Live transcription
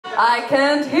I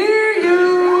can't hear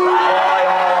you.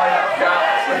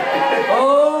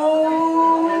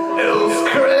 Oh, it's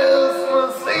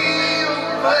Christmas Eve,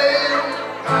 babe,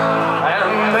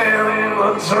 and then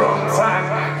the drum tank.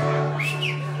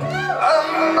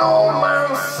 And old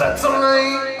man said to me,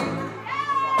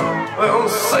 we'll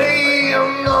see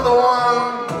another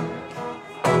one.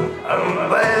 And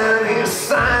then he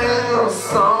sang a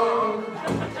song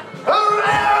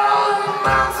around the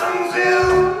mountain dew.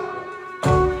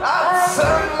 I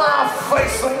turned my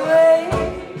face away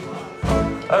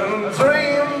and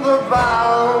dreamed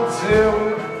about you.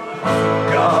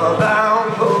 Got down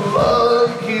the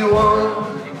lucky one,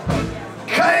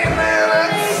 came in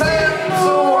at 10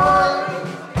 to 1.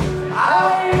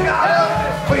 I've got a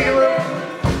feeling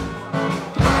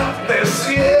this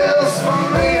year's for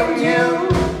me and you.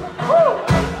 Oh,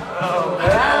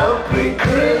 happy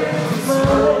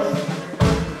Christmas,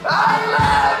 I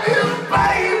love you,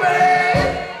 baby.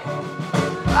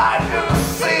 I can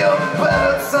see a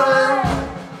better time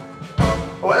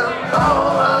when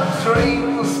all our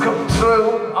dreams come true.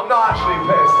 I'm not actually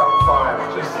pissed, I'm fine.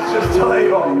 Just to let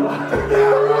you all know.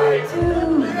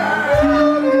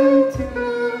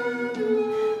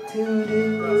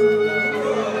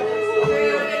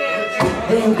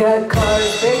 they've got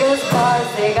cars big as cars,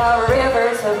 they got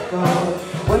rivers of gold.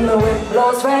 When the wind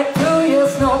blows right through you,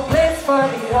 there's no place for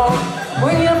the old.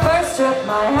 When you first took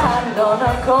my hand on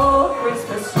a cold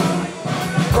Christmas night,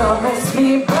 promise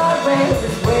me Broadway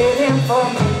is waiting for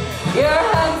me. You're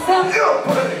handsome,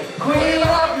 queen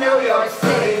of New York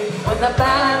City. When the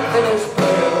band finished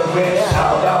playing, we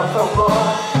held out for more.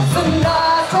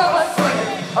 Sinatra was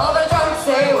singing, all the drums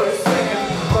they were singing.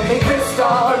 When we kissed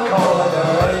on the corner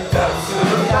and danced to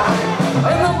the night.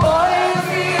 And the boys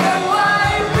in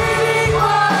white beating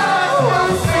choir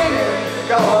were singing,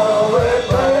 go away,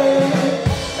 babe.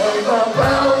 And the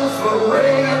bells were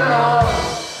ringing out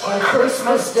on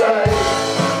Christmas Day.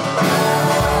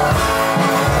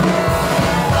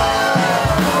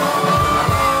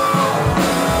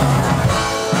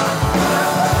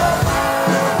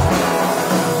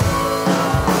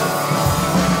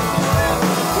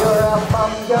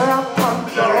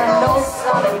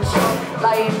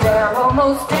 Lying there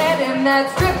almost dead in that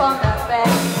strip on that bed.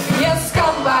 You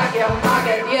scumbag, you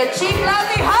maggot, you cheap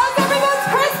lousy, how's everyone's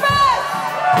Christmas?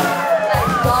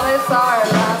 Thank God it's our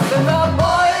last. And the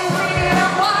boys in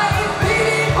white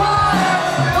beating choir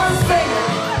were singing,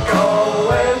 go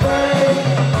away, babe.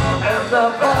 And the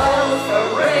bells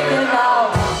are ringing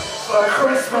out for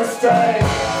Christmas Day.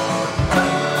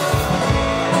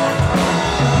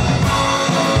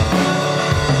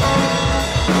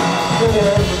 Could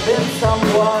there ever been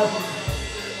someone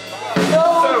so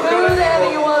good,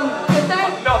 anyone? Did there?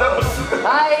 No, that was...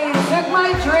 I took my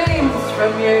dreams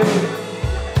from you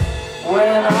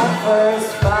when I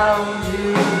first found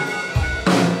you.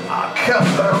 I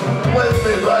kept them with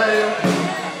me, babe.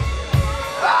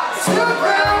 I took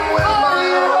them with my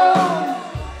own.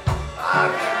 I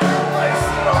can't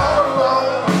waste it all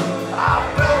alone. I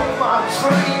built my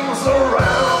dreams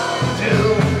around you.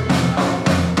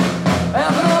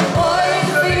 And the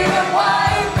boys in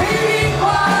white beating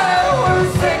choir were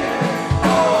singing,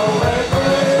 go away,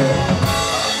 babe.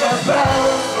 The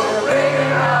bells were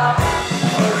ringing out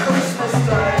for Christmas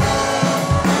Day.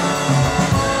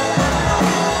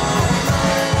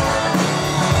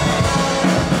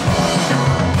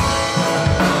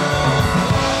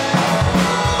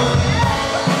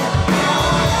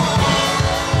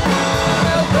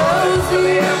 The boys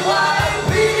in white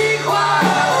beating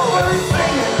choir were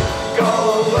singing, go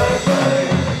away,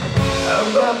 babe. And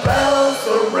the bells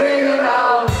are ringing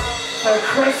out for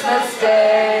Christmas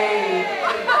Day.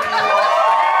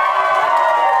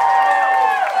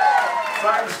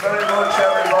 Thanks very much,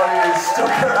 everybody who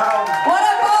stuck around. What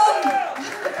a fun!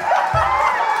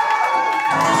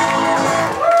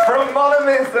 From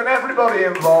Monomyth and everybody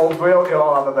involved, we hope you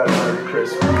all have a very Merry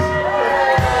Christmas.